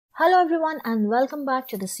Hello everyone and welcome back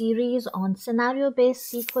to the series on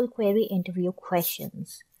scenario-based SQL query interview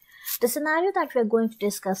questions. The scenario that we're going to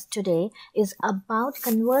discuss today is about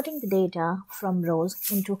converting the data from rows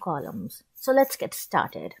into columns. So let's get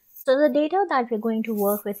started. So the data that we're going to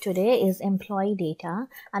work with today is employee data,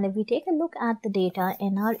 and if we take a look at the data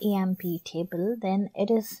in our EMP table, then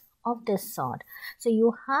it is of this sort. So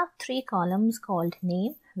you have three columns called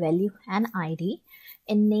name, value and ID.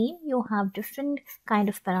 In name, you have different kind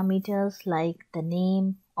of parameters like the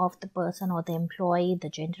name of the person or the employee, the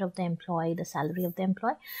gender of the employee, the salary of the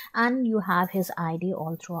employee, and you have his ID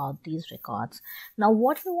all throughout these records. Now,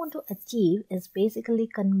 what we want to achieve is basically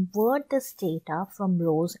convert this data from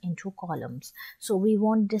rows into columns. So we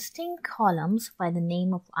want distinct columns by the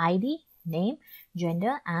name of ID, name,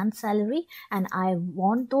 gender and salary, and I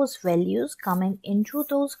want those values coming into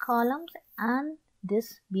those columns and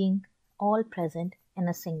this being all present in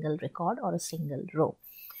a single record or a single row.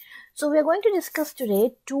 So we are going to discuss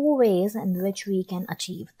today two ways in which we can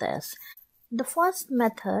achieve this. The first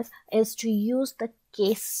method is to use the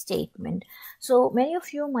case statement. So many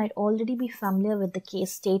of you might already be familiar with the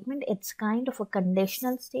case statement. It's kind of a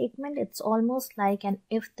conditional statement. It's almost like an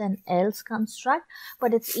if then else construct,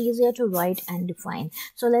 but it's easier to write and define.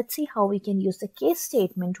 So let's see how we can use the case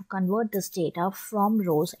statement to convert this data from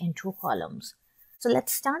rows into columns. So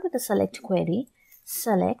let's start with the select query.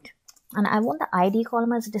 Select, and I want the ID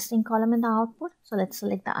column as a distinct column in the output. So let's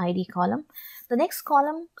select the ID column. The next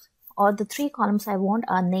column or the three columns I want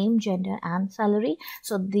are name, gender and salary.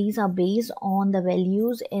 So these are based on the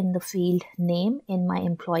values in the field name in my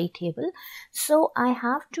employee table. So I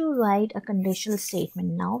have to write a conditional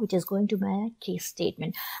statement now, which is going to be a case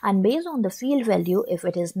statement. And based on the field value, if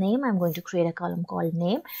it is name, I'm going to create a column called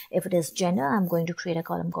name. If it is gender, I'm going to create a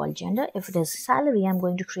column called gender. If it is salary, I'm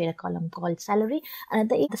going to create a column called salary. And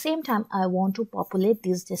at the same time, I want to populate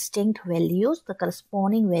these distinct values, the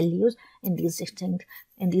corresponding values in these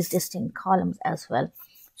distinct columns as well.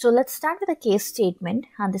 So let's start with a case statement,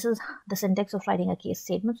 and this is the syntax of writing a case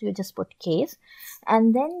statement. So you just put case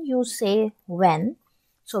and then you say when.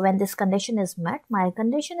 So when this condition is met, my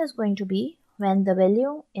condition is going to be when the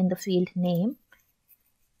value in the field name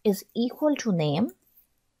is equal to name,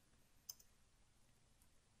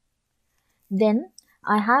 then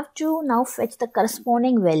I have to now fetch the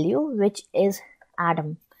corresponding value, which is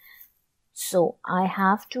Adam. So I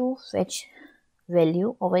have to fetch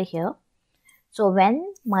value over here. So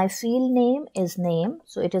when my field name is name,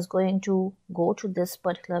 so it is going to go to this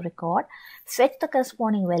particular record, fetch the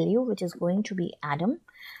corresponding value, which is going to be Adam.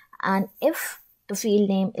 And if the field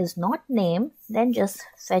name is not name, then just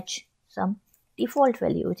fetch some default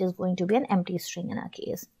value, which is going to be an empty string in our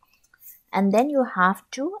case. And then you have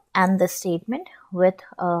to end the statement with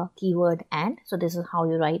a keyword and. So this is how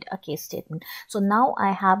you write a case statement. So now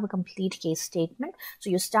I have a complete case statement. So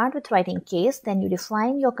you start with writing case, then you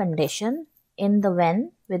define your condition in the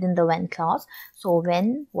when, within the when clause. So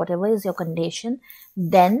when, whatever is your condition,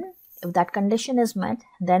 then if that condition is met,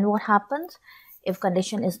 then what happens? If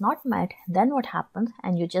condition is not met, then what happens?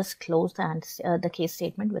 And you just close the case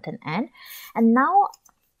statement with an and. And now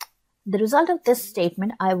the result of this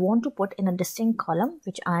statement, I want to put in a distinct column,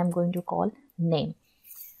 which I am going to call name.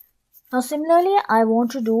 Now, similarly, I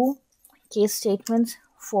want to do case statements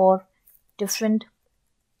for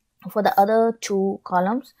the other two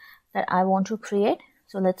columns that I want to create.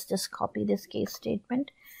 So let's just copy this case statement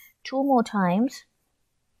two more times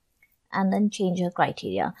and then change the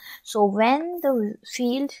criteria. So when the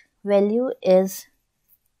field value is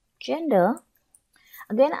gender,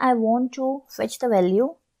 again, I want to fetch the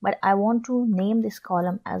value, but I want to name this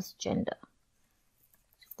column as gender.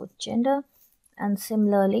 So put gender, and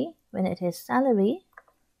similarly, when it is salary,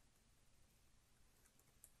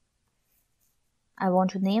 I want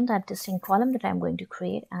to name that distinct column that I'm going to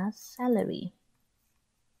create as salary.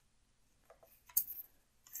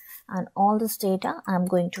 And all this data I'm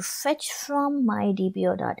going to fetch from my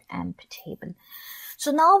dbo.emp table. So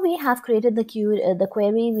now we have created the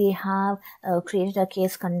query, we have created a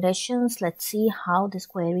case conditions. Let's see how this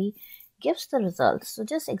query gives the results. So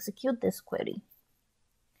just execute this query.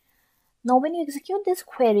 Now when you execute this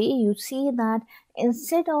query, you see that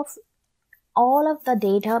instead of all of the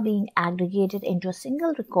data being aggregated into a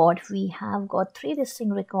single record, we have got three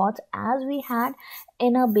distinct records as we had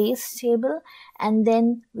in a base table, and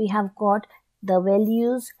then we have got the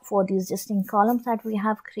values for these distinct columns that we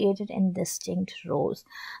have created in distinct rows.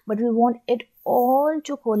 But we want it all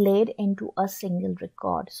to collate into a single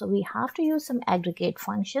record. So we have to use some aggregate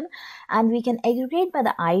function, and we can aggregate by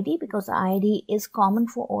the ID because the ID is common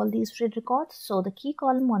for all these 3 records. So the key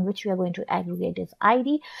column on which we are going to aggregate is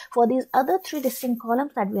ID. For these other 3 distinct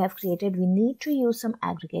columns that we have created, we need to use some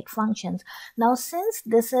aggregate functions. Now, since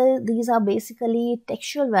these are basically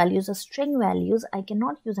textual values or string values, I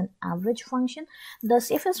cannot use an average function. The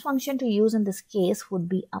safest function to use in this case would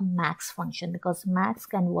be a max function, because max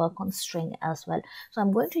can work on string as well. So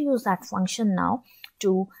I'm going to use that function now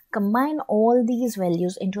to combine all these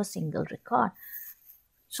values into a single record.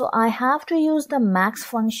 So I have to use the max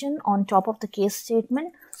function on top of the case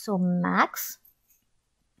statement. So max,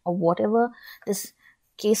 or whatever this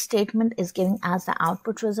case statement is giving as the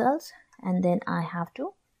output results, and then I have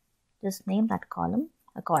to just name that column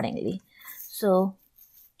accordingly. So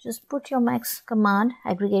just put your max command,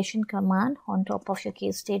 aggregation command, on top of your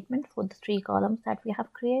case statement for the 3 columns that we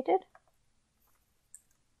have created.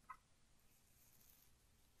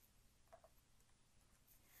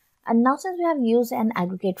 And now, since we have used an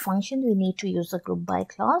aggregate function, we need to use the group by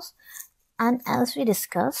clause. And as we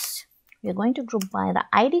discussed, we are going to group by the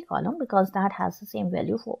ID column because that has the same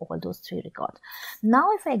value for all those 3 records. Now,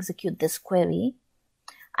 if I execute this query,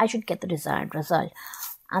 I should get the desired result.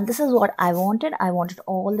 And this is what I wanted. I wanted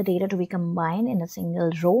all the data to be combined in a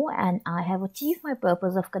single row, and I have achieved my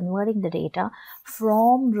purpose of converting the data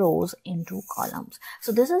from rows into columns.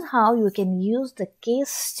 So this is how you can use the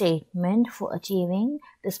case statement for achieving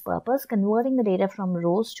this purpose, converting the data from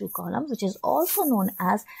rows to columns, which is also known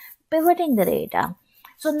as pivoting the data.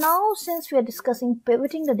 So now, since we are discussing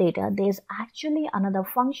pivoting the data, there's actually another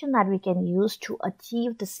function that we can use to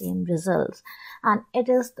achieve the same results, and it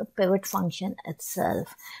is the pivot function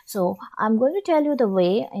itself. So I'm going to tell you the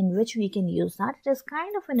way in which we can use that. It is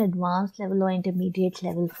kind of an advanced level or intermediate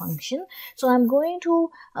level function. So I'm going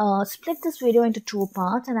to split this video into 2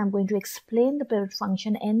 parts, and I'm going to explain the pivot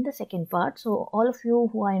function in the second part. So all of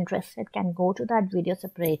you who are interested can go to that video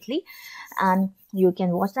separately, and you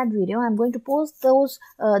can watch that video. I'm going to post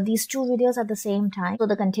these 2 videos at the same time, so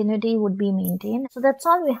the continuity would be maintained. So that's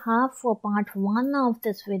all we have for part 1 of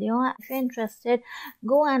this video. If you're interested,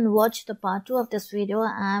 go and watch the part 2 of this video.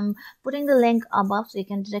 I'm putting the link above, so you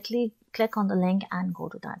can directly click on the link and go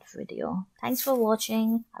to that video. Thanks for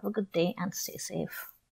watching. Have a good day and stay safe.